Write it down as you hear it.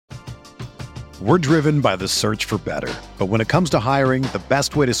We're driven by the search for better. But when it comes to hiring, the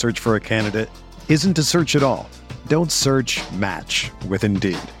best way to search for a candidate isn't to search at all. Don't search, match with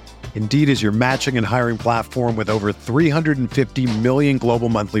Indeed. Indeed is your matching and hiring platform with over 350 million global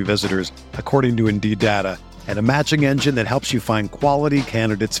monthly visitors, according to Indeed data, and a matching engine that helps you find quality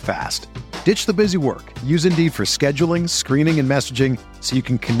candidates fast. Ditch the busy work. Use Indeed for scheduling, screening, and messaging so you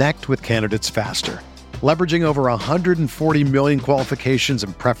can connect with candidates faster. Leveraging over 140 million qualifications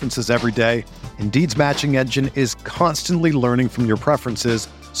and preferences every day, Indeed's matching engine is constantly learning from your preferences,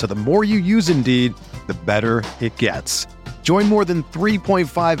 so the more you use Indeed, the better it gets. Join more than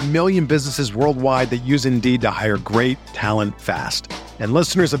 3.5 million businesses worldwide that use Indeed to hire great talent fast. And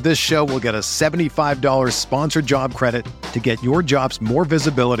listeners of this show will get a $75 sponsored job credit to get your jobs more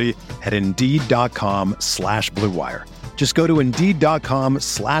visibility at Indeed.com/Blue Wire. Just go to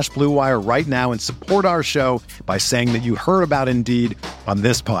Indeed.com/Blue Wire right now and support our show by saying that you heard about Indeed on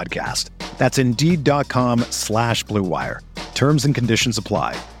this podcast. That's Indeed.com/Blue Wire. Terms and conditions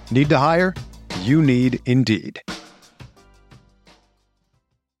apply. Need to hire? You need Indeed.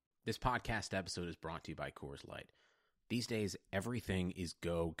 This podcast episode is brought to you by Coors Light. These days, everything is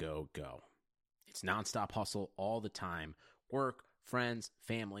go, go, go. It's nonstop hustle all the time. Work, friends,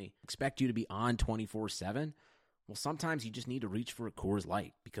 family, expect you to be on 24/7. Well, sometimes you just need to reach for a Coors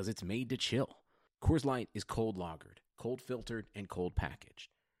Light because it's made to chill. Coors Light is cold lagered, cold filtered, and cold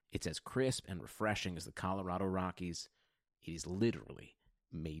packaged. It's as crisp and refreshing as the Colorado Rockies. It is literally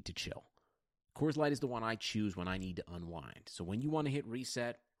made to chill. Coors Light is the one I choose when I need to unwind. So when you want to hit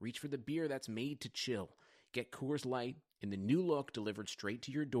reset, reach for the beer that's made to chill. Get Coors Light in the new look delivered straight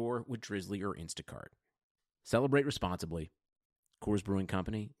to your door with Drizzly or Instacart. Celebrate responsibly. Coors Brewing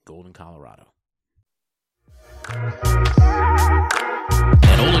Company, Golden, Colorado. And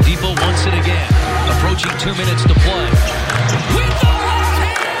Oladipo wants it again. Approaching 2 minutes to play. With the left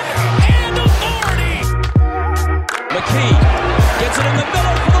hand and authority. McKee gets it in the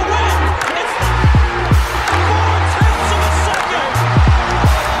middle for the win. It's 4/10 of a second.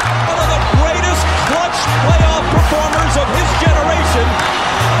 One of the greatest clutch playoff performers of his generation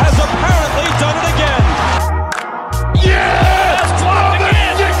has apparently done it again. Yes! Oh, the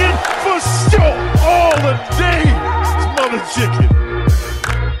chicken for sure! All the day! Mother chicken.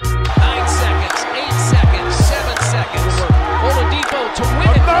 9 seconds, 8 seconds, 7 seconds. Oladipo to win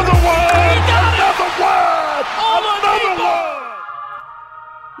it. Another one! He got Another it! one! Another Oladipo!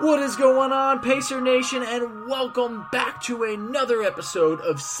 one! What is going on, Pacer Nation, and welcome back to another episode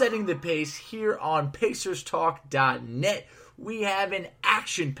of Setting the Pace here on PacersTalk.net. We have an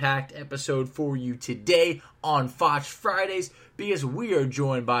action-packed episode for you today on Fox Fridays because we are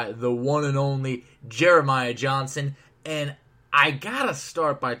joined by the one and only Jeremiah Johnson. And I gotta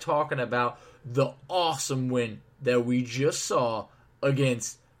start by talking about the awesome win that we just saw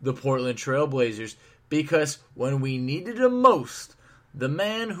against the Portland Trail Blazers, because when we needed him most, the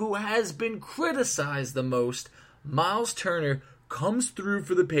man who has been criticized the most, Myles Turner, comes through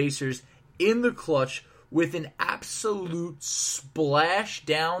for the Pacers in the clutch with an absolute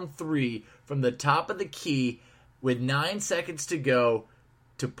splashdown three from the top of the key with 9 seconds to go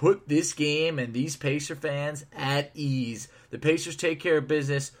to put this game and these Pacer fans at ease. The Pacers take care of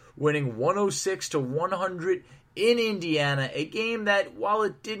business, winning 106-100 in Indiana, a game that, while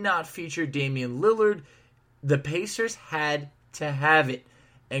it did not feature Damian Lillard, the Pacers had to have it.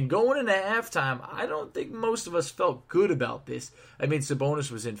 And going into halftime, I don't think most of us felt good about this. I mean,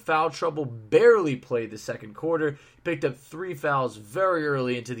 Sabonis was in foul trouble, barely played the second quarter, picked up 3 fouls very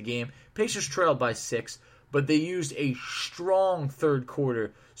early into the game. Pacers trailed by 6, but they used a strong third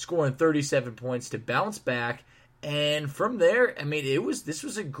quarter, scoring 37 points to bounce back. And from there, I mean, this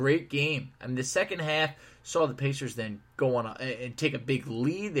was a great game. I mean, the second half saw the Pacers then go on and take a big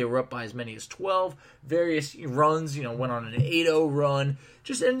lead. They were up by as many as 12. Various runs, went on an 8-0 run.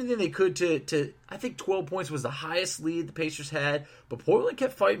 Just anything they could to I think 12 points was the highest lead the Pacers had. But Portland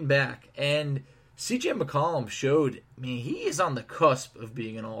kept fighting back. And CJ McCollum showed, I mean, he is on the cusp of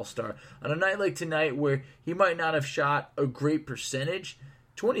being an all-star. On a night like tonight where he might not have shot a great percentage,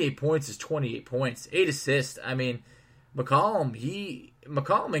 28 points is 28 points. 8 assists. I mean, McCollum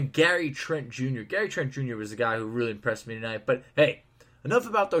and Gary Trent Jr. Gary Trent Jr. was the guy who really impressed me tonight. But hey, enough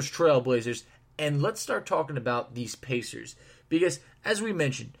about those Trailblazers, and let's start talking about these Pacers. Because, as we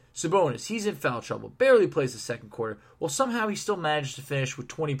mentioned, Sabonis, he's in foul trouble, barely plays the second quarter. Well, somehow he still managed to finish with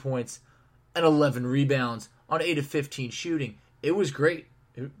 20 points and 11 rebounds on 8 of 15 shooting. It was great.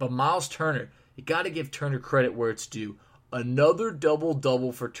 But Myles Turner, you got to give Turner credit where it's due. Another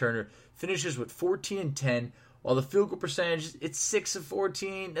double-double for Turner. Finishes with 14 and 10. While the field goal percentage, it's 6 of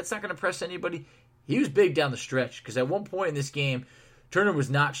 14. That's not going to press anybody. He was big down the stretch because at one point in this game, Turner was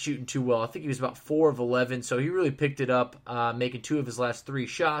not shooting too well. I think he was about 4 of 11, so he really picked it up, making 2 of his last 3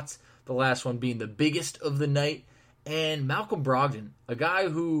 shots, the last one being the biggest of the night. And Malcolm Brogdon, a guy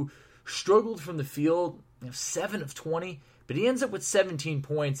who struggled from the field, 7 of 20, but he ends up with 17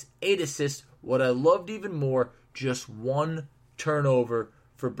 points, 8 assists. What I loved even more, just 1 turnover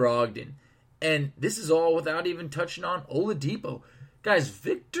for Brogdon. And this is all without even touching on Oladipo. Guys,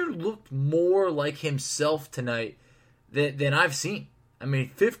 Victor looked more like himself tonight than I've seen. I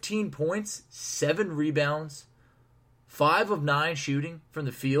mean, 15 points, 7 rebounds, 5 of 9 shooting from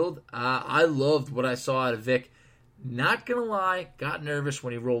the field. I loved what I saw out of Vic. Not going to lie, got nervous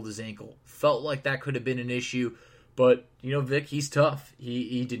when he rolled his ankle. Felt like that could have been an issue. But, Vic, he's tough.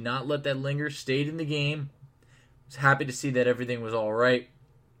 He did not let that linger, stayed in the game. Was happy to see that everything was all right.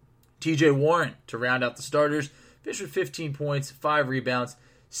 TJ Warren, to round out the starters, finished with 15 points, 5 rebounds,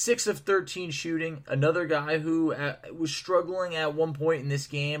 6 of 13 shooting. Another guy who was struggling at one point in this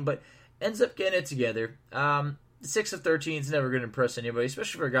game, but ends up getting it together. 6 of 13 is never going to impress anybody,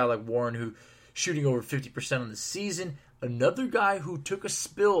 especially for a guy like Warren who shooting over 50% on the season. Another guy who took a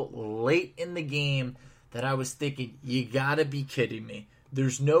spill late in the game that I was thinking, you got to be kidding me.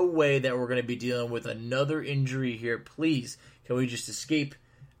 There's no way that we're going to be dealing with another injury here. Please, can we just escape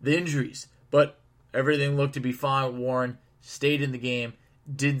the injuries? But everything looked to be fine. Warren stayed in the game,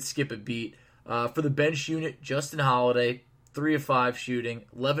 didn't skip a beat. For the bench unit, Justin Holiday, 3 of 5 shooting,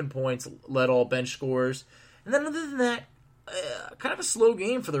 11 points, led all bench scorers. And then other than that, kind of a slow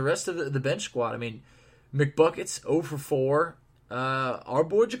game for the rest of the bench squad. I mean, McBuckets, 0 for 4. Our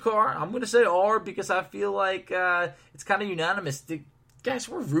boy Jakar, I'm going to say R because I feel like it's kind of unanimous. Guys,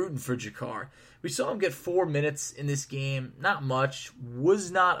 we're rooting for Jakar. We saw him get 4 minutes in this game. Not much. Was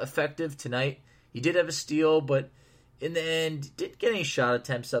not effective tonight. He did have a steal, but in the end, didn't get any shot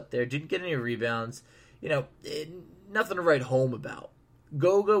attempts up there. Didn't get any rebounds. Nothing to write home about.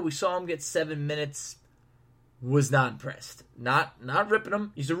 Goga, we saw him get 7 minutes. Was not impressed. Not ripping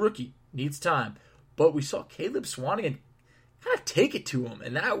him. He's a rookie. Needs time. But we saw Caleb Swanigan kind of take it to him,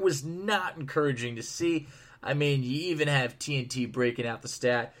 and that was not encouraging to see. I mean, you even have TNT breaking out the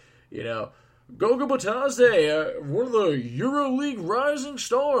stat, Goga Batadze, one of the EuroLeague rising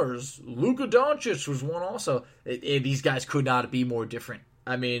stars. Luka Doncic was one also. These guys could not be more different.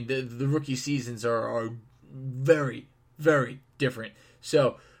 I mean, the rookie seasons are very, very different.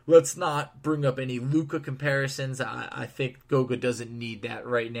 So let's not bring up any Luka comparisons. I think Goga doesn't need that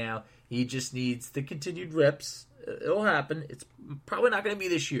right now. He just needs the continued reps. It'll happen. It's probably not going to be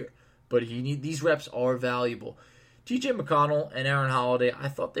this year, but these reps are valuable. TJ McConnell and Aaron Holiday, I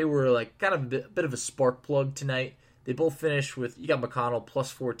thought they were like kind of a bit of a spark plug tonight. They both finished with, you got McConnell plus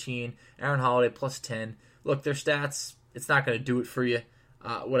 14, Aaron Holiday plus 10. Look, their stats, it's not going to do it for you.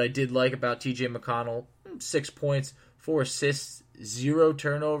 What I did like about TJ McConnell, 6 points, 4 assists, 0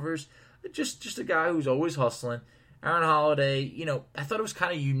 turnovers. Just a guy who's always hustling. Aaron Holiday, I thought it was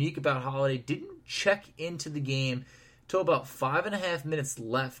kind of unique about Holiday. Didn't check into the game till about 5.5 minutes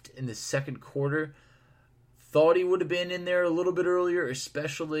left in the second quarter. Thought he would have been in there a little bit earlier,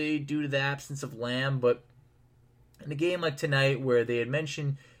 especially due to the absence of Lamb. But in a game like tonight where they had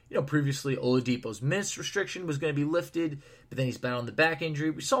mentioned, previously Oladipo's minutes restriction was going to be lifted, but then he's battling the back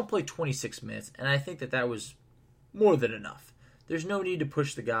injury. We saw him play 26 minutes, and I think that was more than enough. There's no need to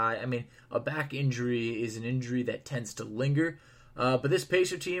push the guy. I mean, a back injury is an injury that tends to linger. But this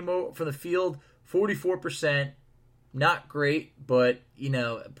Pacer team from the field, 44%, not great, but,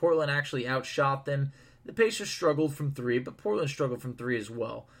 Portland actually outshot them. The Pacers struggled from 3, but Portland struggled from 3 as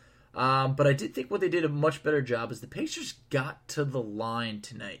well. But I did think what they did a much better job is the Pacers got to the line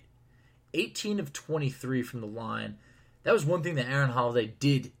tonight. 18 of 23 from the line. That was one thing that Aaron Holiday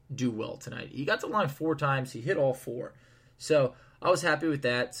did do well tonight. He got to the line 4 times. He hit all 4. So I was happy with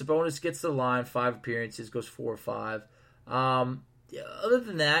that. Sabonis gets to the line, 5 appearances, goes 4 or 5. Other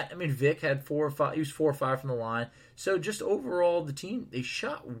than that, I mean, Vic had 4 or 5. He was 4 or 5 from the line. So just overall, the team, they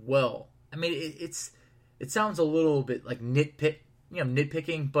shot well. I mean, it sounds a little bit like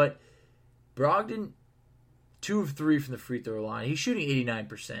nitpicking, but Brogdon, 2 of 3 from the free throw line. He's shooting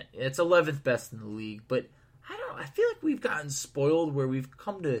 89%. It's 11th best in the league, but I feel like we've gotten spoiled where we've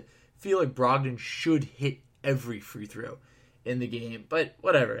come to feel like Brogdon should hit every free throw in the game. But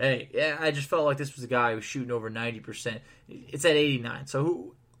whatever. Hey, yeah, I just felt like this was a guy who was shooting over 90%. It's at 89,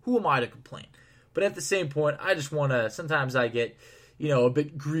 so who am I to complain? But at the same point, I just want to, sometimes I get, a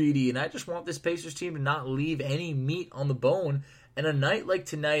bit greedy, and I just want this Pacers team to not leave any meat on the bone. And a night like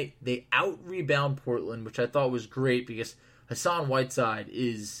tonight, they out-rebound Portland, which I thought was great because Hassan Whiteside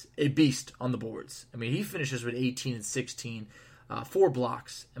is a beast on the boards. I mean, he finishes with 18 and 16, 4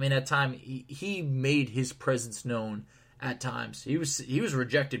 blocks. I mean, at time, he made his presence known at times. He was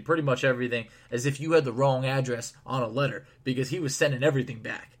rejected pretty much everything as if you had the wrong address on a letter because he was sending everything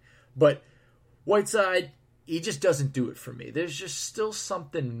back. But Whiteside, he just doesn't do it for me. There's just still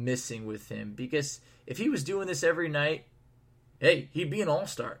something missing with him because if he was doing this every night, hey, he'd be an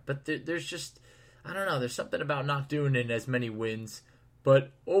all-star. But there's just, I don't know, there's something about not doing it in as many wins.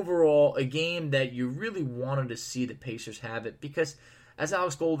 But overall, a game that you really wanted to see the Pacers have it because as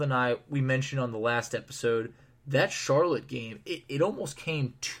Alex Gold and we mentioned on the last episode, that Charlotte game, it almost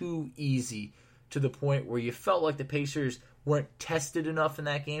came too easy to the point where you felt like the Pacers weren't tested enough in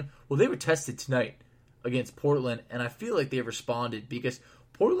that game. Well, they were tested tonight against Portland, and I feel like they responded because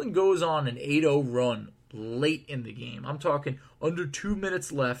Portland goes on an 8-0 run late in the game. I'm talking under 2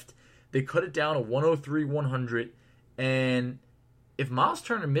 minutes left. They cut it down to 103-100, and if Myles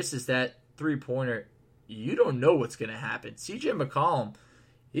Turner misses that three-pointer, you don't know what's going to happen. CJ McCollum,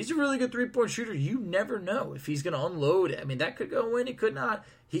 he's a really good three-point shooter. You never know if he's going to unload. I mean, that could go in. It could not.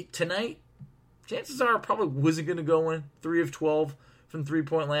 Tonight, chances are probably wasn't going to go in 3 of 12 from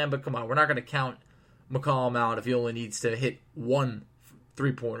three-point land. But come on, we're not going to count McCollum out if he only needs to hit one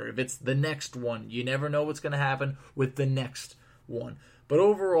three-pointer. If it's the next one, you never know what's going to happen with the next one. But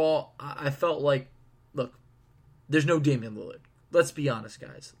overall, I felt like, look, there's no Damian Lillard. Let's be honest,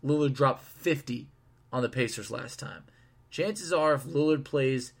 guys. Lillard dropped 50 on the Pacers last time. Chances are if Lillard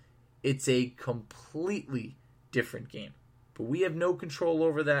plays, it's a completely different game. But we have no control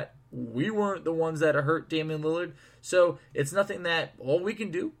over that. We weren't the ones that hurt Damian Lillard. So it's nothing that all we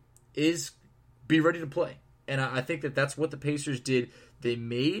can do is be ready to play. And I think that that's what the Pacers did. They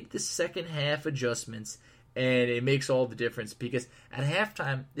made the second half adjustments, and it makes all the difference. Because at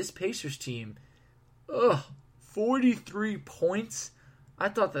halftime, this Pacers team, 43 points. I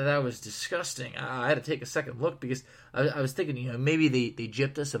thought that was disgusting. I had to take a second look because I was thinking, maybe they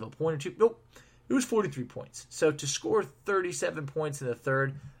gypped us of a point or two. Nope. It was 43 points. So to score 37 points in the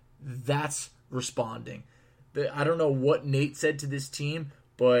third, that's responding. I don't know what Nate said to this team,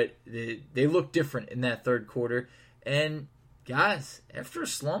 but they look different in that third quarter. And guys, after a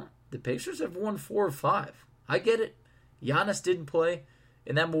slump, the Pacers have won 4 of 5. I get it. Giannis didn't play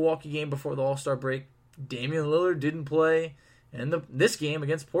in that Milwaukee game before the All-Star break. Damian Lillard didn't play. And this game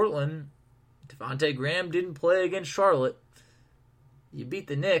against Portland, Devontae Graham didn't play against Charlotte. You beat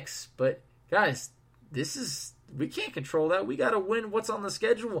the Knicks, but guys, we can't control that. We got to win what's on the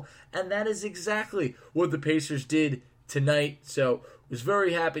schedule, and that is exactly what the Pacers did tonight. So, was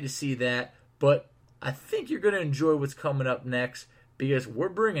very happy to see that, but I think you're going to enjoy what's coming up next because we're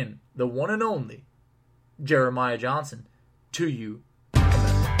bringing the one and only Jeremiah Johnson to you.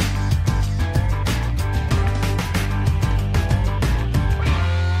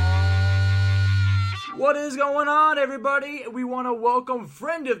 What is going on, everybody? We want to welcome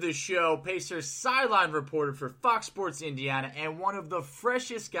friend of the show, Pacers sideline reporter for Fox Sports Indiana, and one of the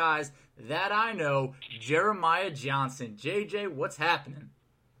freshest guys that I know, Jeremiah Johnson. JJ, what's happening?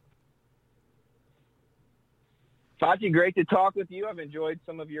 Tachi, great to talk with you. I've enjoyed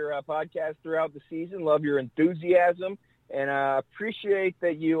some of your podcasts throughout the season. Love your enthusiasm, and appreciate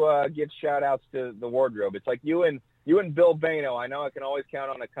that you give shout-outs to the wardrobe. It's like you and Bill Bano. I know I can always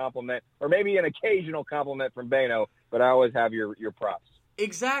count on a compliment, or maybe an occasional compliment from Bano, but I always have your props.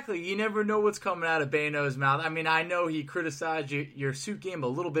 Exactly. You never know what's coming out of Bano's mouth. I mean, I know he criticized your suit game a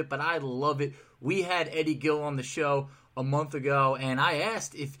little bit, but I love it. We had Eddie Gill on the show a month ago, and I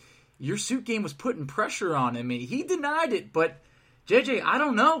asked if your suit game was putting pressure on him, and he denied it. But, JJ, I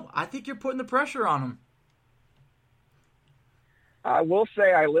don't know. I think you're putting the pressure on him. I will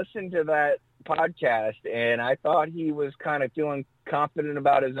say I listened to that podcast, and I thought he was kind of feeling confident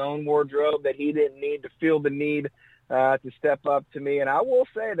about his own wardrobe, that he didn't need to feel the need to step up to me. And I will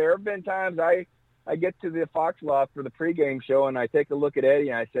say there have been times I get to the Fox Loft for the pregame show, and I take a look at Eddie,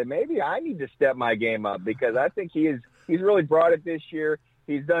 and I said, maybe I need to step my game up because I think he's really brought it this year.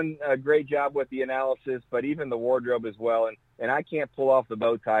 He's done a great job with the analysis, but even the wardrobe as well. And I can't pull off the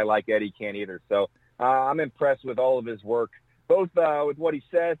bow tie like Eddie can either. So I'm impressed with all of his work, both with what he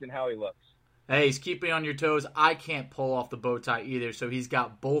says and how he looks. Hey, he's keeping on your toes. I can't pull off the bow tie either, so he's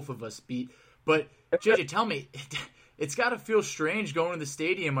got both of us beat. But, JJ, tell me, it's got to feel strange going to the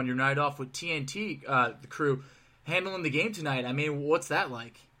stadium on your night off with TNT, the crew, handling the game tonight. I mean, what's that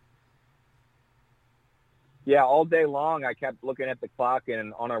like? Yeah, all day long I kept looking at the clock,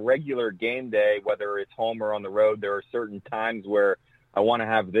 and on a regular game day, whether it's home or on the road, there are certain times where I want to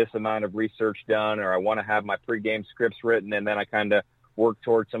have this amount of research done, or I want to have my pregame scripts written, and then I kind of work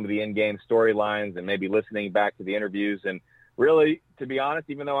towards some of the in-game storylines and maybe listening back to the interviews. And really, to be honest,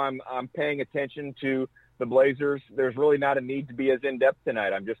 even though I'm paying attention to the Blazers, there's really not a need to be as in-depth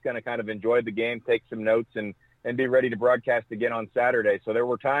tonight. I'm just going to kind of enjoy the game, take some notes, and and be ready to broadcast again on Saturday. So there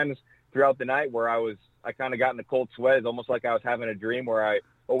were times throughout the night where I kind of got in the cold sweat. It's almost like I was having a dream where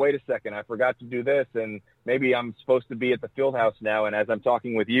oh, wait a second, I forgot to do this, and maybe I'm supposed to be at the field house now. And as I'm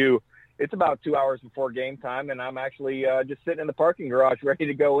talking with you, it's about 2 hours before game time, and I'm actually just sitting in the parking garage ready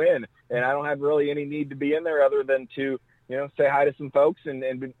to go in. And I don't have really any need to be in there other than to, say hi to some folks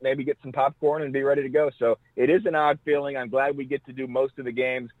and maybe get some popcorn and be ready to go. So it is an odd feeling. I'm glad we get to do most of the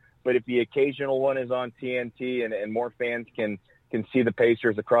games, but if the occasional one is on TNT and more fans can see the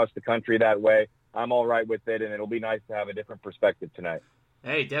Pacers across the country that way, I'm all right with it, and it'll be nice to have a different perspective tonight.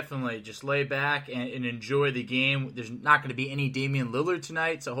 Hey, definitely. Just lay back and enjoy the game. There's not going to be any Damian Lillard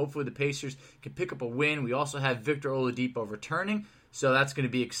tonight, so hopefully the Pacers can pick up a win. We also have Victor Oladipo returning, so that's going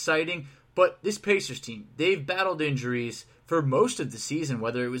to be exciting. But this Pacers team, they've battled injuries for most of the season,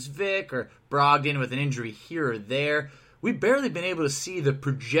 whether it was Vic or Brogdon with an injury here or there. We've barely been able to see the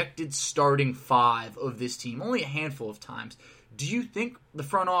projected starting five of this team, only a handful of times. Do you think the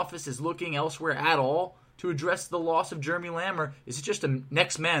front office is looking elsewhere at all to address the loss of Jeremy Lamb, or is it just a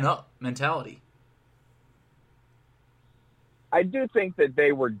next man up mentality? I do think that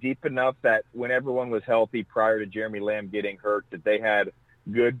they were deep enough that when everyone was healthy prior to Jeremy Lamb getting hurt, that they had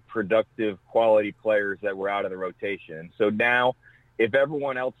good, productive, quality players that were out of the rotation. So now, if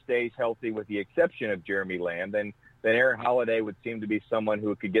everyone else stays healthy with the exception of Jeremy Lamb, then Aaron Holiday would seem to be someone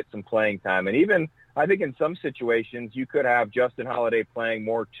who could get some playing time. And even, I think in some situations, you could have Justin Holiday playing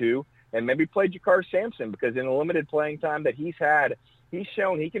more too, and maybe play Jakar Sampson, because in the limited playing time that he's had, he's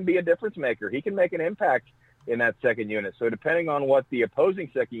shown he can be a difference maker. He can make an impact in that second unit. So depending on what the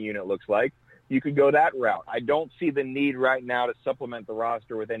opposing second unit looks like, you could go that route. I don't see the need right now to supplement the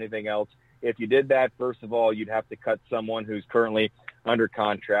roster with anything else. If you did that, first of all, you'd have to cut someone who's currently under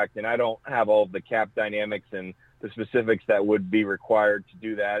contract, and I don't have all of the cap dynamics and the specifics that would be required to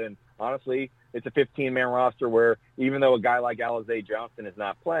do that. And honestly, it's a 15-man roster where even though a guy like Alize Johnson is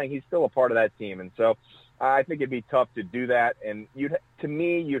not playing, he's still a part of that team. And so I think it'd be tough to do that. And you'd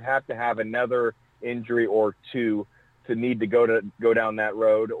have to have another injury or two to need to go down that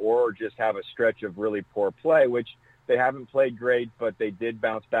road, or just have a stretch of really poor play, which they haven't played great, but they did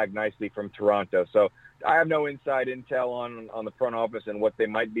bounce back nicely from Toronto. So I have no inside intel on the front office and what they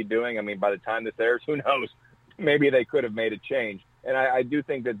might be doing. I mean, by the time this airs, who knows? Maybe they could have made a change. And I do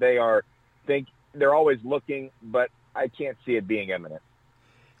think that they're always looking, but I can't see it being imminent.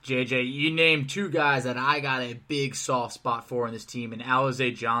 JJ, you named two guys that I got a big soft spot for in this team, and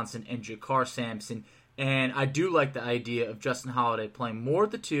Alize Johnson and Jakar Sampson. And I do like the idea of Justin Holiday playing more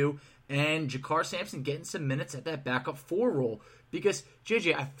at the two and Jakar Sampson getting some minutes at that backup four role. Because,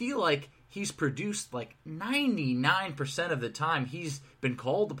 JJ, I feel like he's produced like 99% of the time he's been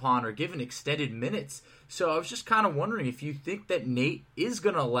called upon or given extended minutes. So I was just kind of wondering if you think that Nate is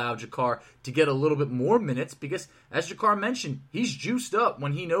going to allow Jakar to get a little bit more minutes, because as Jakar mentioned, he's juiced up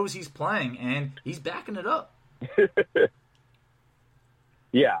when he knows he's playing, and he's backing it up.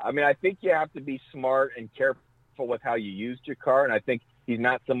 Yeah, I mean, I think you have to be smart and careful with how you use Jakar, and I think he's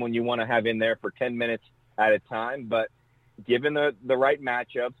not someone you want to have in there for 10 minutes at a time, but given the right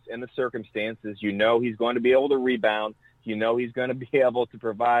matchups and the circumstances, he's going to be able to rebound. He's going to be able to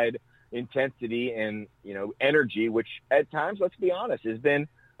provide intensity and, energy, which at times, let's be honest, has been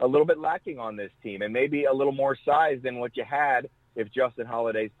a little bit lacking on this team, and maybe a little more size than what you had if Justin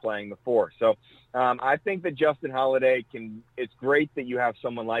Holiday's playing the four. So I think that Justin Holiday it's great that you have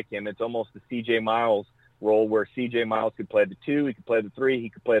someone like him. It's almost the CJ Myles role, where CJ Myles could play the two, he could play the three, he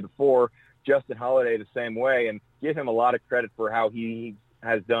could play the four. Justin Holiday the same way, and give him a lot of credit for how he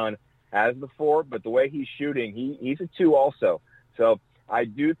has done as the four, but the way he's shooting, he's a two also. So I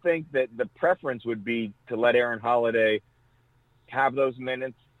do think that the preference would be to let Aaron Holiday have those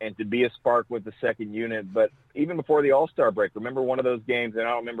minutes and to be a spark with the second unit. But even before the All-Star break, remember one of those games, and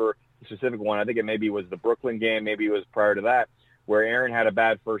I don't remember the specific one, I think it maybe was the Brooklyn game, maybe it was prior to that, where Aaron had a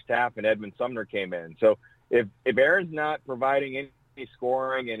bad first half and Edmund Sumner came in. So if Aaron's not providing any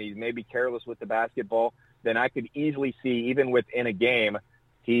scoring and he's maybe careless with the basketball, then I could easily see, even within a game,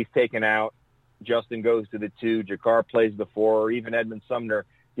 he's taken out, Justin goes to the two, Jakar plays the four, or even Edmund Sumner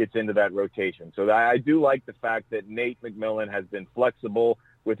gets into that rotation. So I do like the fact that Nate McMillan has been flexible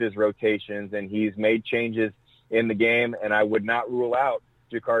with his rotations, and he's made changes in the game, and I would not rule out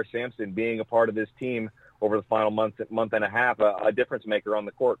Jakar Sampson being a part of this team over the final month and a half, a difference maker on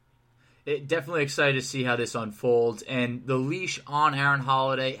the court. Definitely excited to see how this unfolds, and the leash on Aaron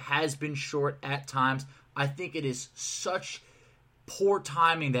Holiday has been short at times. I think it is such poor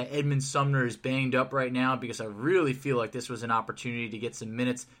timing that Edmund Sumner is banged up right now, because I really feel like this was an opportunity to get some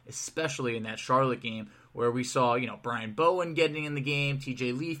minutes, especially in that Charlotte game where we saw, Brian Bowen getting in the game,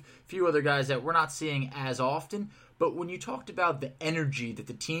 TJ Leaf, a few other guys that we're not seeing as often. But when you talked about the energy that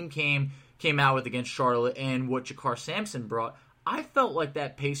the team came out with against Charlotte and what Jakar Sampson brought, I felt like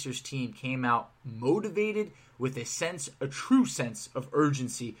that Pacers team came out motivated with a true sense of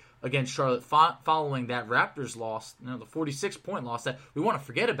urgency against Charlotte following that Raptors loss, the 46-point loss that we want to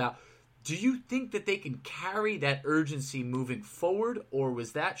forget about. Do you think that they can carry that urgency moving forward, or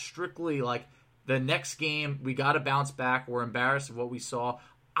was that strictly like the next game, we got to bounce back, we're embarrassed of what we saw?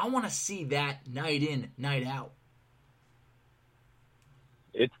 I want to see that night in, night out.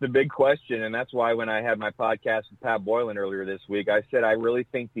 It's the big question, and that's why when I had my podcast with Pat Boylan earlier this week, I said I really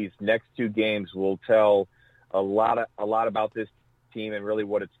think these next two games will tell a lot about this team and really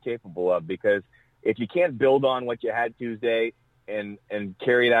what it's capable of. Because if you can't build on what you had Tuesday and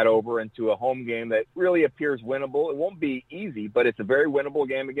carry that over into a home game that really appears winnable, it won't be easy, but it's a very winnable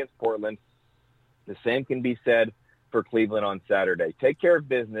game against Portland. The same can be said for Cleveland on Saturday. Take care of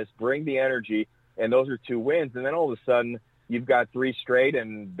business, bring the energy, and those are two wins. And then all of a sudden, you've got three straight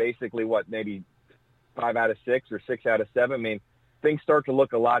and basically maybe 5 out of 6 or 6 out of 7. I mean, things start to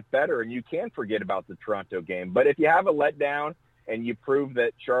look a lot better, and you can forget about the Toronto game. But if you have a letdown and you prove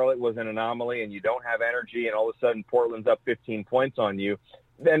that Charlotte was an anomaly and you don't have energy and all of a sudden Portland's up 15 points on you,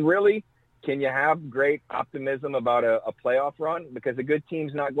 then really, can you have great optimism about a playoff run? Because a good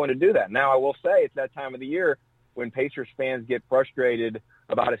team's not going to do that. Now, I will say it's that time of the year when Pacers fans get frustrated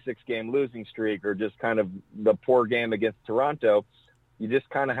about a 6-game losing streak or just kind of the poor game against Toronto. You just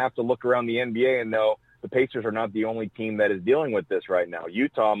kind of have to look around the NBA and know the Pacers are not the only team that is dealing with this right now.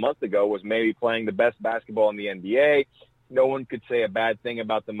 Utah a month ago was maybe playing the best basketball in the NBA. No one could say a bad thing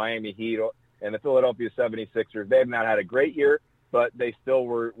about the Miami Heat and the Philadelphia 76ers. They have not had a great year, but they still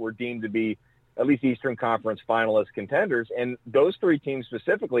were deemed to be at least Eastern Conference finalist contenders. And those three teams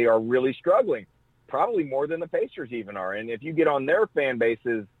specifically are really struggling, probably more than the Pacers even are. And if you get on their fan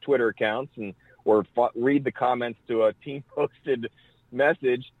base's Twitter accounts or read the comments to a team-posted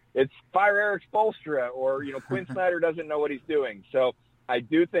message, it's fire Eric Spoelstra or, Quinn Snyder doesn't know what he's doing. So I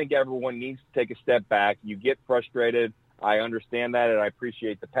do think everyone needs to take a step back. You get frustrated. I understand that, and I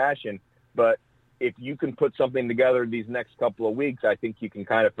appreciate the passion. But if you can put something together these next couple of weeks, I think you can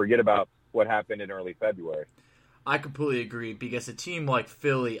kind of forget about what happened in early February. I completely agree, because a team like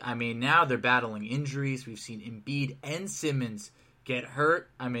Philly, now they're battling injuries. We've seen Embiid and Simmons get hurt.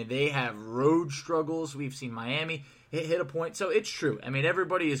 They have road struggles. We've seen Miami hit a point. So it's true.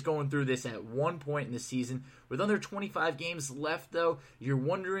 Everybody is going through this at one point in the season. With under 25 games left, though, you're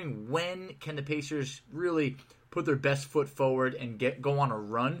wondering when can the Pacers really put their best foot forward and go on a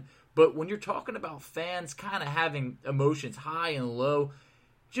run. But when you're talking about fans kind of having emotions high and low,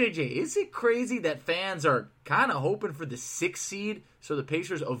 JJ, is it crazy that fans are kind of hoping for the 6th seed so the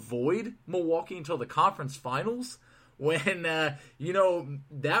Pacers avoid Milwaukee until the conference finals? When,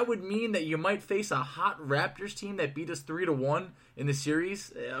 that would mean that you might face a hot Raptors team that beat us 3-1 in the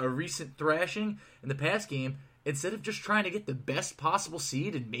series, a recent thrashing in the past game, instead of just trying to get the best possible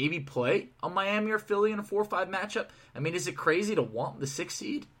seed and maybe play a Miami or Philly in a 4-5 matchup? Is it crazy to want the 6th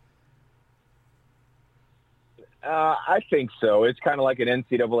seed? I think so. It's kind of like an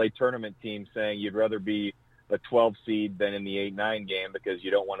NCAA tournament team saying you'd rather be a 12 seed than in the 8-9 game because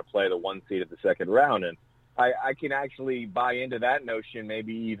you don't want to play the 1 seed at the second round. And I can actually buy into that notion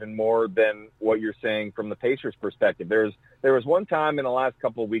maybe even more than what you're saying from the Pacers' perspective. There was one time in the last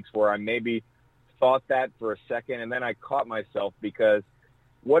couple of weeks where I maybe thought that for a second, and then I caught myself because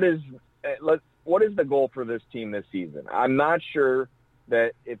what is the goal for this team this season? I'm not sure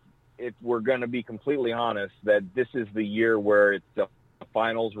that if we're going to be completely honest, that this is the year where it's a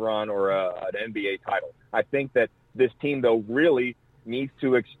finals run or an NBA title. I think that this team, though, really needs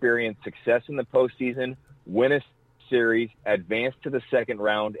to experience success in the postseason, win a series, advance to the second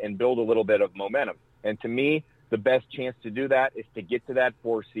round, and build a little bit of momentum. And to me, the best chance to do that is to get to that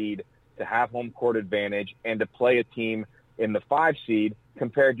 4 seed, to have home court advantage, and to play a team in the 5 seed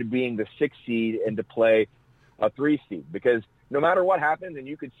compared to being the 6 seed and to play a 3 seed. Because no matter what happens, and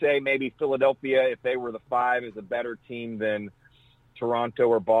you could say maybe Philadelphia, if they were the 5, is a better team than Toronto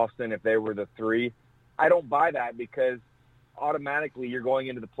or Boston if they were the 3. I don't buy that because automatically you're going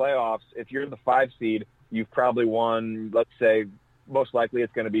into the playoffs. If you're the 5 seed, you've probably won, let's say, most likely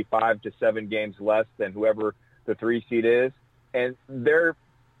it's going to be 5 to 7 games less than whoever the 3 seed is. And they're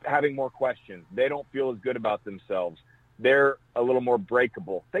having more questions. They don't feel as good about themselves. They're a little more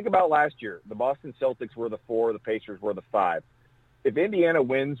breakable. Think about last year. The Boston Celtics were the 4, the Pacers were the 5. if Indiana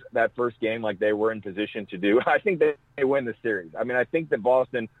wins that first game like they were in position to do, I think they win the series. I mean, I think that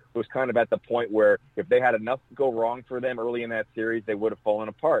Boston was kind of at the point where if they had enough go wrong for them early in that series, they would have fallen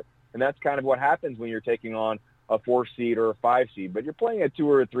apart. And that's kind of what happens when you're taking on a 4 seed or a 5 seed. But you're playing a 2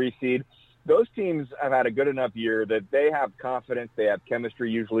 or a 3 seed. Those teams have had a good enough year that they have confidence, they have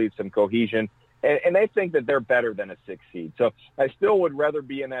chemistry, usually some cohesion, and they think that they're better than a 6 seed. So I still would rather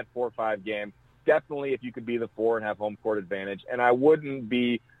be in that 4-5 game. Definitely if you could be the 4 and have home court advantage. And I wouldn't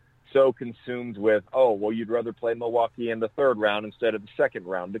be so consumed with, oh, well, you'd rather play Milwaukee in the 3rd round instead of the 2nd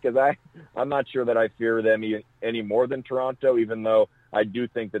round, because I'm not sure that I fear them any more than Toronto, even though I do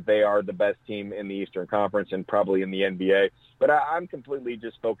think that they are the best team in the Eastern Conference and probably in the NBA. But I'm completely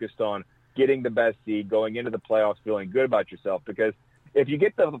just focused on getting the best seed, going into the playoffs, feeling good about yourself, because if you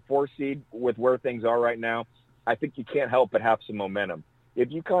get the 4 seed with where things are right now, I think you can't help but have some momentum. If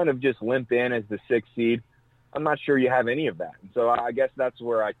you kind of just limp in as the 6th seed, I'm not sure you have any of that. And so I guess that's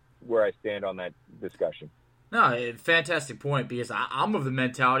where I stand on that discussion. No, fantastic point, because I'm of the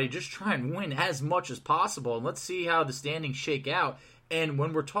mentality, just try and win as much as possible, and let's see how the standings shake out. And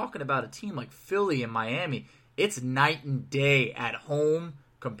when we're talking about a team like Philly and Miami, it's night and day at home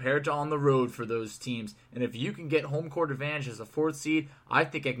compared to on the road for those teams. And if you can get home court advantage as a 4th seed, I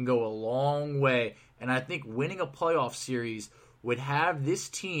think it can go a long way. And I think winning a playoff series would have this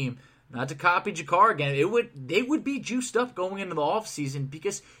team, not to copy Jakar again, they would be juiced up going into the offseason,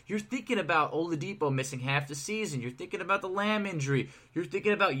 because you're thinking about Oladipo missing half the season. You're thinking about the Lamb injury. You're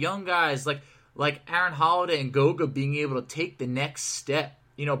thinking about young guys like Aaron Holiday and Goga being able to take the next step.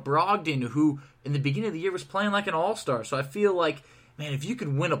 You know, Brogdon, who in the beginning of the year was playing like an all-star. So I feel like, man, if you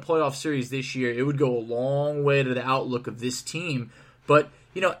could win a playoff series this year, it would go a long way to the outlook of this team. But,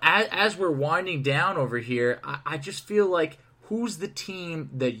 you know, as we're winding down over here, I just feel like, who's the team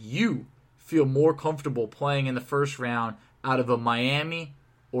that you feel more comfortable playing in the first round out of a Miami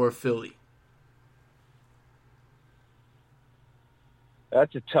or a Philly?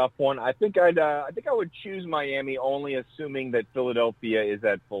 That's a tough one. I think I would choose Miami, only assuming that Philadelphia is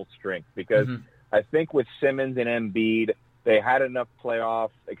at full strength, because I think with Simmons and Embiid, they had enough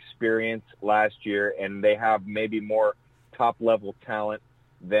playoff experience last year, and they have maybe more top-level talent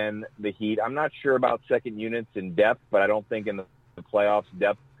than the Heat. I'm not sure about second units in depth, but I don't think in the playoffs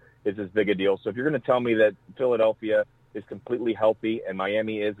depth is as big a deal. So if you're going to tell me that Philadelphia is completely healthy and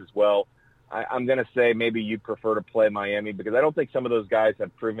Miami is as well, I'm going to say maybe you prefer to play Miami, because I don't think some of those guys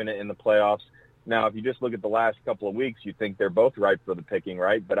have proven it in the playoffs. Now, if you just look at the last couple of weeks, you think they're both ripe for the picking,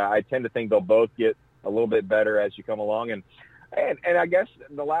 right? But I tend to think they'll both get a little bit better as you come along. And I guess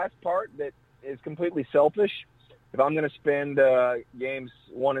the last part that is completely selfish, if I'm going to spend games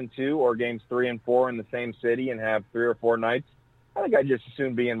 1 and 2 or games 3 and 4 in the same city and have 3 or 4 nights, I think I'd just as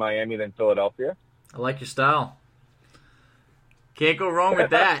soon be in Miami than Philadelphia. I like your style. Can't go wrong with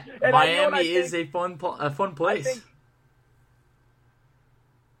that. Miami is a fun place.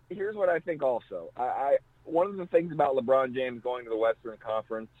 Here's what I think also. One of the things about LeBron James going to the Western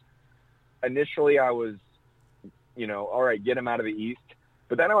Conference, initially I was, all right, get him out of the East.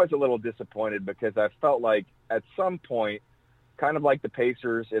 But then I was a little disappointed, because I felt like at some point, kind of like the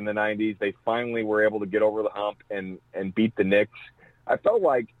Pacers in the 90s, they finally were able to get over the hump and beat the Knicks. I felt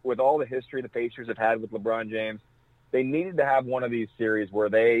like with all the history the Pacers have had with LeBron James, they needed to have one of these series where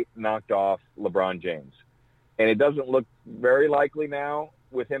they knocked off LeBron James. And it doesn't look very likely now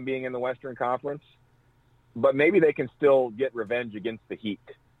with him being in the Western Conference, but maybe they can still get revenge against the Heat,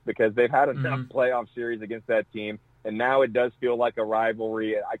 because they've had enough playoff series against that team, and now it does feel like a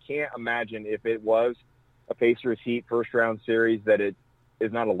rivalry. I can't imagine if it was a Pacers Heat first-round series that it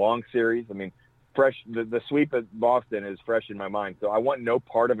is not a long series. I mean, the sweep at Boston is fresh in my mind, so I want no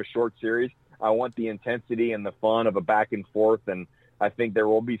part of a short series. I want the intensity and the fun of a back and forth, and I think there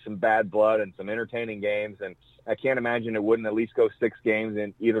will be some bad blood and some entertaining games, and I can't imagine it wouldn't at least go 6 games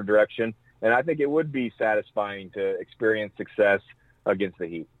in either direction. And I think it would be satisfying to experience success against the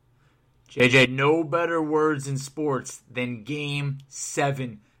Heat. JJ, no better words in sports than Game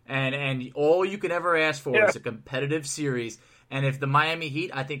 7. And all you could ever ask for is a competitive series. And if the Miami Heat,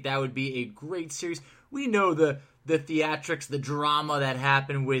 I think that would be a great series. We know the theatrics, the drama that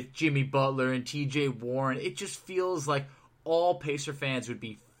happened with Jimmy Butler and TJ Warren. It just feels like all Pacer fans would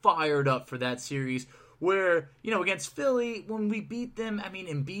be fired up for that series. Where, against Philly, when we beat them, I mean,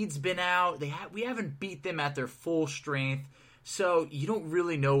 Embiid's been out. We haven't beat them at their full strength. So you don't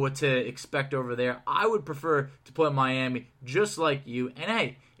really know what to expect over there. I would prefer to play Miami just like you. And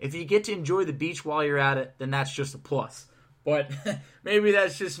hey, if you get to enjoy the beach while you're at it, then that's just a plus. But maybe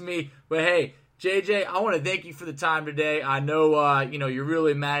that's just me. But hey, JJ, I want to thank you for the time today. I know, you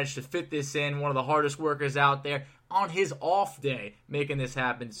really managed to fit this in, one of the hardest workers out there. on his off day making this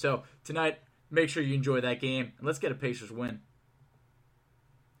happen. So tonight, make sure you enjoy that game, and let's get a Pacers win.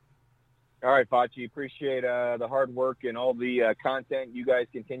 All right, Facci, appreciate the hard work and all the content you guys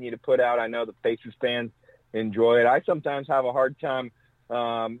continue to put out. I know the Pacers fans enjoy it. I sometimes have a hard time,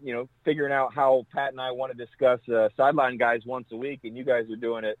 figuring out how Pat and I want to discuss sideline guys once a week, and you guys are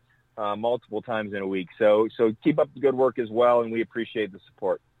doing it multiple times in a week. So keep up the good work as well, and we appreciate the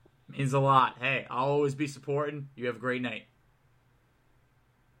support. Means a lot. Hey, I'll always be supporting. You have a great night.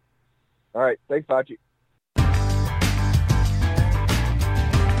 All right, thanks, Facci.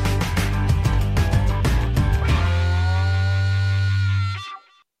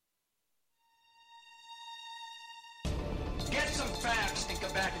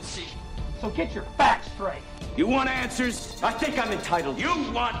 So get your facts straight. You want answers? I think I'm entitled. You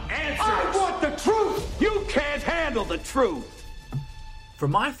want answers? I want the truth. You can't handle the truth. For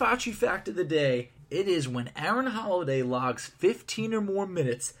my Facci fact of the day, it is when Aaron Holiday logs 15 or more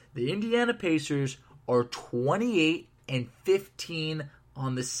minutes, the Indiana Pacers are 28-15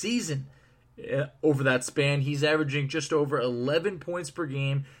 on the season. Over that span, he's averaging just over 11 points per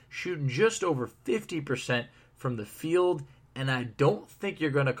game, shooting just over 50% from the field, and I don't think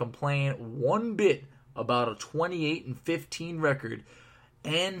you're going to complain one bit about a 28-15 record.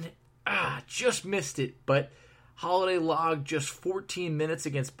 And just missed it, but Holiday logged just 14 minutes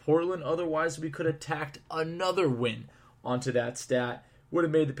against Portland. Otherwise, we could have tacked another win onto that stat. Would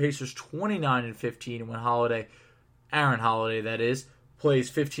have made the Pacers 29-15 when Aaron Holiday, that is, plays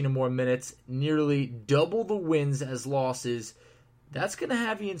 15 or more minutes, nearly double the wins as losses. That's going to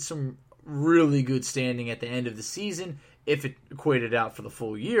have you in some really good standing at the end of the season, if it equated out for the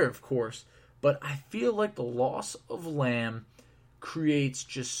full year, of course. But I feel like the loss of Lamb creates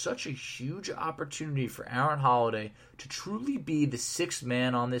just such a huge opportunity for Aaron Holiday to truly be the sixth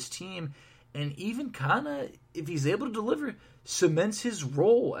man on this team, and even kind of, if he's able to deliver, cements his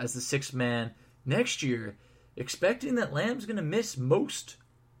role as the sixth man next year, expecting that Lamb's going to miss most,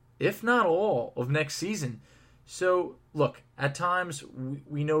 if not all, of next season. So, look, at times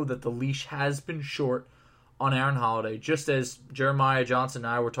we know that the leash has been short on Aaron Holiday, just as Jeremiah Johnson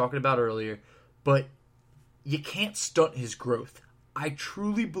and I were talking about earlier, but you can't stunt his growth. I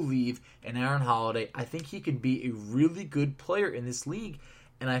truly believe in Aaron Holiday. I think he can be a really good player in this league,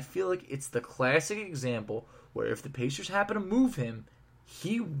 and I feel like it's the classic example where if the Pacers happen to move him,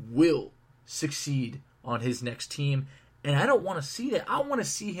 he will succeed on his next team, and I don't want to see that. I want to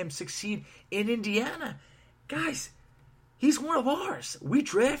see him succeed in Indiana. Guys, he's one of ours. We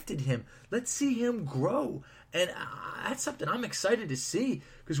drafted him. Let's see him grow. And that's something I'm excited to see.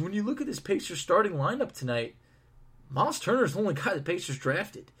 Because when you look at this Pacers starting lineup tonight, Myles Turner's the only guy the Pacers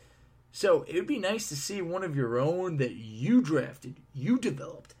drafted. So it would be nice to see one of your own that you drafted, you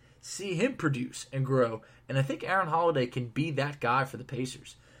developed, see him produce and grow. And I think Aaron Holiday can be that guy for the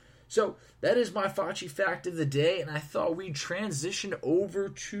Pacers. So that is my Facci fact of the day. And I thought we'd transition over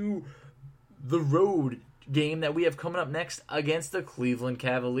to the road game that we have coming up next against the Cleveland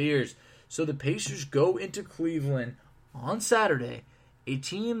Cavaliers. So the Pacers go into Cleveland on Saturday, a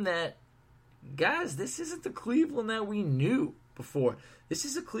team that, guys, this isn't the Cleveland that we knew before. This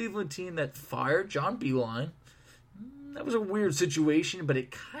is a Cleveland team that fired John Beilein. That was a weird situation, but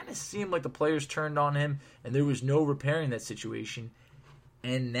it kind of seemed like the players turned on him and there was no repairing that situation.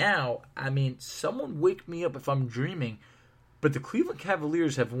 And now, I mean, someone wake me up if I'm dreaming, but the Cleveland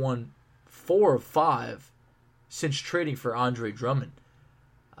Cavaliers have won 4 of 5 since trading for Andre Drummond.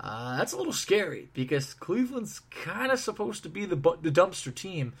 That's a little scary because Cleveland's kind of supposed to be the dumpster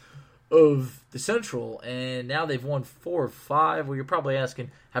team of the Central, and now they've won 4 or 5. Well, you're probably asking,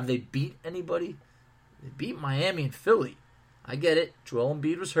 have they beat anybody? They beat Miami and Philly. I get it. Joel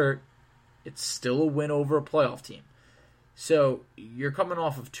Embiid was hurt. It's still a win over a playoff team. So you're coming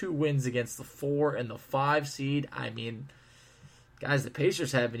off of 2 wins against the 4 and the 5 seed. I mean, guys, the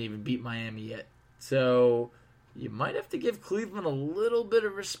Pacers haven't even beat Miami yet. So you might have to give Cleveland a little bit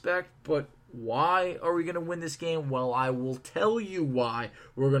of respect, but why are we going to win this game? Well, I will tell you why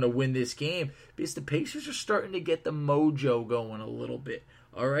we're going to win this game. Because the Pacers are starting to get the mojo going a little bit.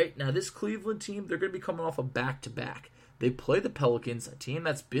 All right, now this Cleveland team, they're going to be coming off a back-to-back. They play the Pelicans, a team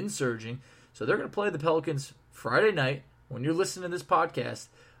that's been surging. So they're going to play the Pelicans Friday night. When you're listening to this podcast,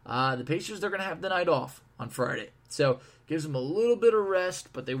 the Pacers, they're going to have the night off on Friday. So gives them a little bit of rest,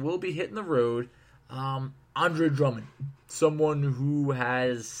 but they will be hitting the road. Andre Drummond, someone who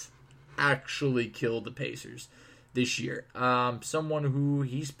has actually killed the Pacers this year. Someone who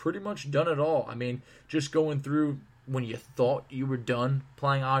he's pretty much done it all. I mean, just going through when you thought you were done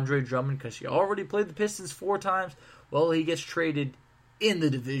playing Andre Drummond because you already played the Pistons 4 times. Well, he gets traded in the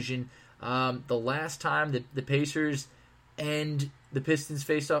division. The last time the Pacers and the Pistons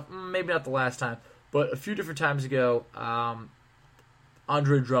faced off, maybe not the last time, but a few different times ago,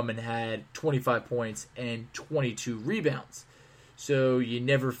 Andre Drummond had 25 points and 22 rebounds. So you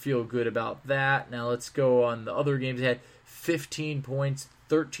never feel good about that. Now let's go on the other games. They had 15 points,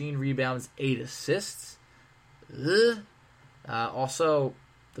 13 rebounds, 8 assists. Also,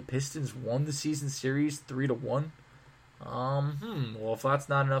 the Pistons won the season series 3-1. Well, if that's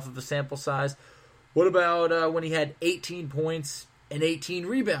not enough of a sample size, what about when he had 18 points and 18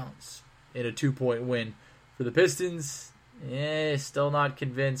 rebounds in a 2-point win for the Pistons? Still not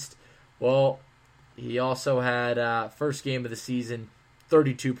convinced. Well, he also had first game of the season,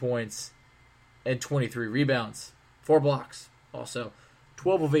 32 points and 23 rebounds, 4 blocks. Also,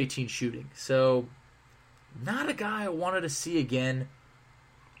 12 of 18 shooting. So, not a guy I wanted to see again.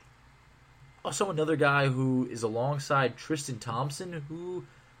 Also, another guy who is alongside Tristan Thompson, who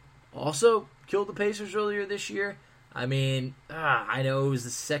also killed the Pacers earlier this year. I mean, I know it was the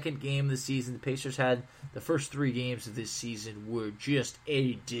second game of the season. The Pacers had the first 3 games of this season were just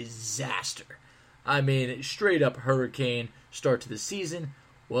a disaster. I mean, straight up hurricane start to the season.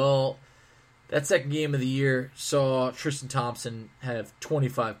 Well, that second game of the year saw Tristan Thompson have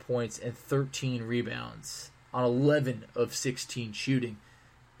 25 points and 13 rebounds on 11 of 16 shooting.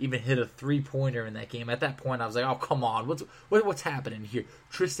 Even hit a 3-pointer in that game. At that point, I was like, oh, come on. What's happening here?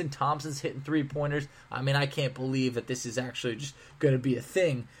 Tristan Thompson's hitting 3-pointers? I mean, I can't believe that this is actually just going to be a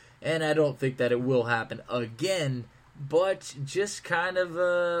thing. And I don't think that it will happen again. But just kind of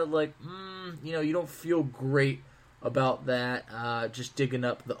you don't feel great about that. Just digging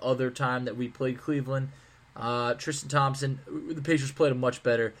up the other time that we played Cleveland. Tristan Thompson, the Pacers played him much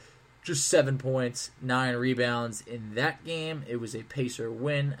better. Just 7 points, 9 rebounds in that game. It was a Pacer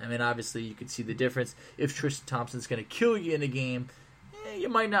win. I mean, obviously, you could see the difference. If Tristan Thompson's going to kill you in a game, you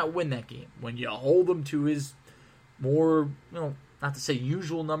might not win that game. When you hold him to his more, not to say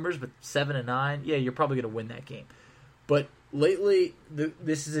usual numbers, but 7 and 9, you're probably going to win that game. But lately,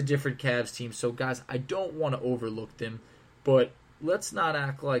 this is a different Cavs team. So, guys, I don't want to overlook them. But let's not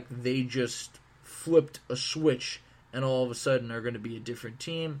act like they just flipped a switch and all of a sudden are going to be a different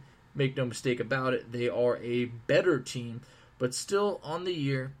team. Make no mistake about it, they are a better team. But still, on the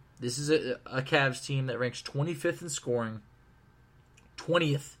year, this is a Cavs team that ranks 25th in scoring,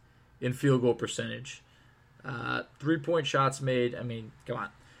 20th in field goal percentage. 3-point shots made, I mean, come on.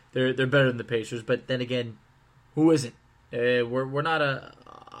 They're better than the Pacers, but then again, who isn't? We're not a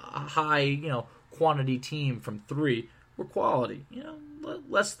high, quantity team from 3. We're quality.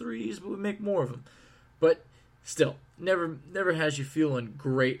 Less threes, but we make more of them. But still, never has you feeling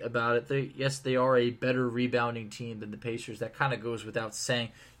great about it. They are a better rebounding team than the Pacers. That kind of goes without saying.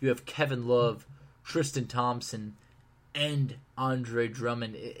 You have Kevin Love, Tristan Thompson, and Andre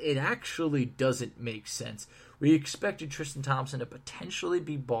Drummond. It actually doesn't make sense. We expected Tristan Thompson to potentially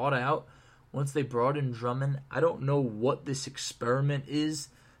be bought out once they brought in Drummond. I don't know what this experiment is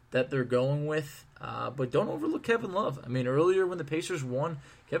that they're going with, but don't overlook Kevin Love. I mean, earlier when the Pacers won,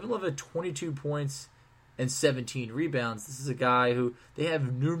 Kevin Love had 22 points and 17 rebounds. This is a guy who they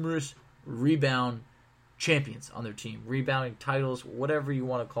have numerous rebound champions on their team. Rebounding titles, whatever you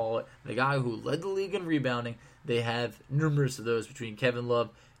want to call it. The guy who led the league in rebounding, they have numerous of those between Kevin Love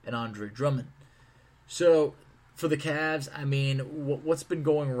and Andre Drummond. So, for the Cavs, I mean, what's been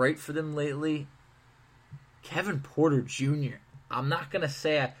going right for them lately? Kevin Porter Jr. I'm not going to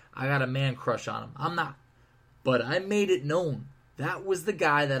say I got a man crush on him. I'm not. But I made it known. That was the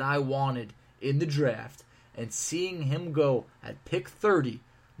guy that I wanted in the draft. And seeing him go at pick 30,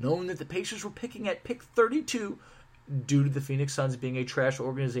 knowing that the Pacers were picking at pick 32 due to the Phoenix Suns being a trash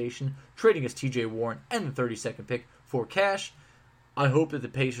organization, trading us TJ Warren and the 32nd pick for cash, I hope that the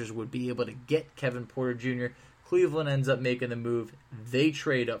Pacers would be able to get Kevin Porter Jr. Cleveland ends up making the move. They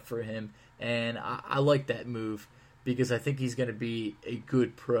trade up for him, and I like that move because I think he's going to be a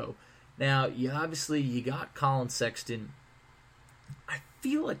good pro. Now, you got Colin Sexton. I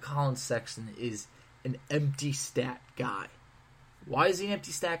feel like Colin Sexton is an empty stat guy. Why is he an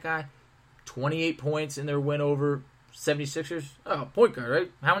empty stat guy? 28 points in their win over 76ers. Oh, point guard,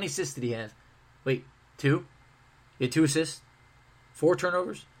 right? How many assists did he have? Wait, 2? He had 2 assists? 4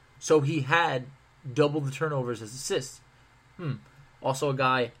 turnovers? So he had double the turnovers as assists. Also a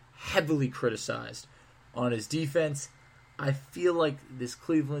guy heavily criticized on his defense. I feel like this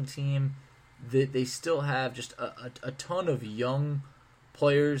Cleveland team, they still have just a ton of young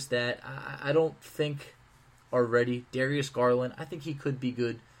players that I don't think are ready. Darius Garland, I think he could be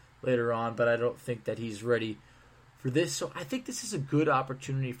good later on, but I don't think that he's ready for this. So I think this is a good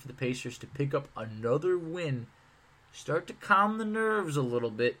opportunity for the Pacers to pick up another win, start to calm the nerves a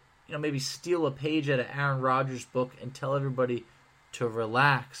little bit, maybe steal a page out of Aaron Rodgers' book and tell everybody to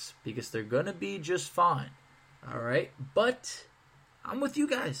relax because they're going to be just fine. All right? But I'm with you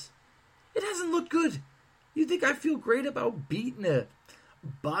guys. It hasn't looked good. You think I feel great about beating a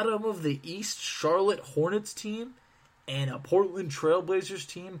bottom of the East Charlotte Hornets team and a Portland Trailblazers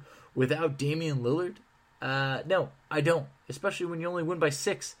team without Damian Lillard? No, I don't. Especially when you only win by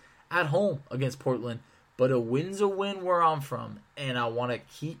 6 at home against Portland. But a win's a win where I'm from, and I want to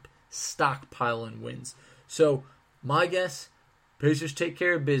keep stockpiling wins. So, my guess, Pacers take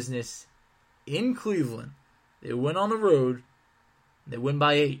care of business in Cleveland. They win on the road. They win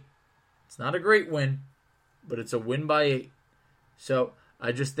by 8. It's not a great win, but it's a win by 8. So,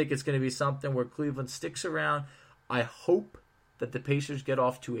 I just think it's going to be something where Cleveland sticks around. I hope that the Pacers get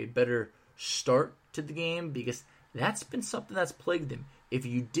off to a better start to the game because that's been something that's plagued them. If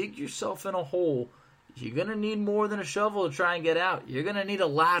you dig yourself in a hole, you're going to need more than a shovel to try and get out. You're going to need a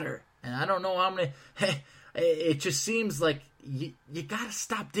ladder. And I don't know how many... It just seems like you got to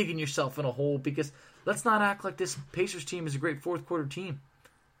stop digging yourself in a hole because let's not act like this Pacers team is a great fourth quarter team.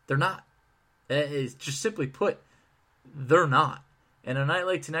 They're not. It's just simply put, they're not. And a night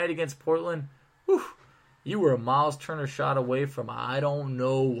like tonight against Portland, whew, you were a Myles Turner shot away from I don't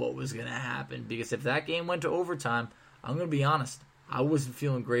know what was going to happen. Because if that game went to overtime, I'm going to be honest, I wasn't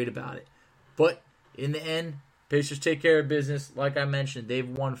feeling great about it. But in the end, Pacers take care of business. Like I mentioned, they've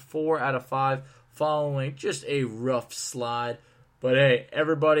won 4 out of 5 following just a rough slide. But hey,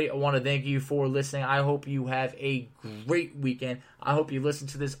 everybody, I want to thank you for listening. I hope you have a great weekend. I hope you listen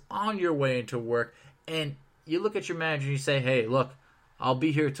to this on your way into work. And you look at your manager and you say, hey, look, I'll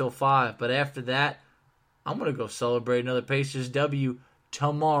be here till 5. But after that, I'm going to go celebrate another Pacers W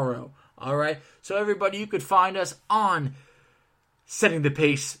tomorrow. All right? So everybody, you could find us on Setting the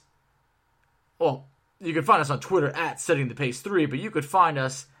Pace. Well, you can find us on Twitter at SettingThePace3, but you could find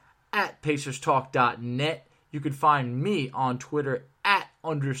us at PacersTalk.net. You could find me on Twitter at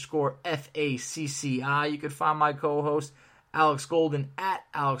 _FACCI. You could find my co-host Alex Golden at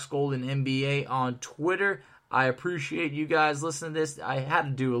AlexGoldenNBA on Twitter. I appreciate you guys listening to this. I had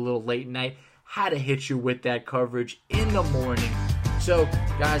to do a little late night. Had to hit you with that coverage in the morning. So,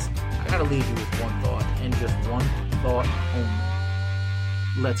 guys, I got to leave you with one thought, and just one thought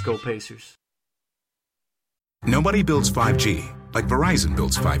only. Let's go, Pacers. Nobody builds 5G like Verizon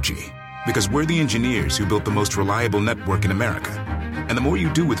builds 5G. Because we're the engineers who built the most reliable network in America. And the more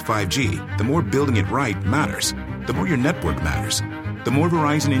you do with 5G, the more building it right matters. The more your network matters. The more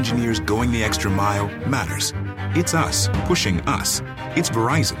Verizon engineers going the extra mile matters. It's us pushing us. It's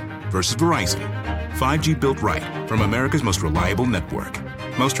Verizon versus Verizon. 5G built right from America's most reliable network.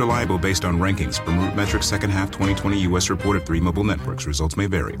 Most reliable based on rankings from RootMetrics second half 2020 U.S. report of 3 mobile networks. Results may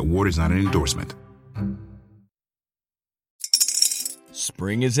vary. Award is not an endorsement.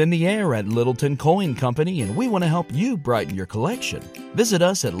 Spring is in the air at Littleton Coin Company, and we want to help you brighten your collection. Visit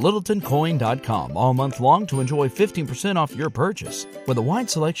us at littletoncoin.com all month long to enjoy 15% off your purchase. With a wide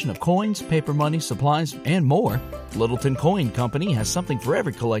selection of coins, paper money, supplies, and more, Littleton Coin Company has something for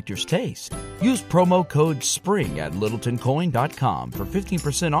every collector's taste. Use promo code SPRING at littletoncoin.com for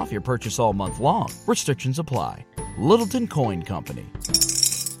 15% off your purchase all month long. Restrictions apply. Littleton Coin Company.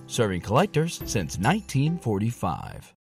 Serving collectors since 1945.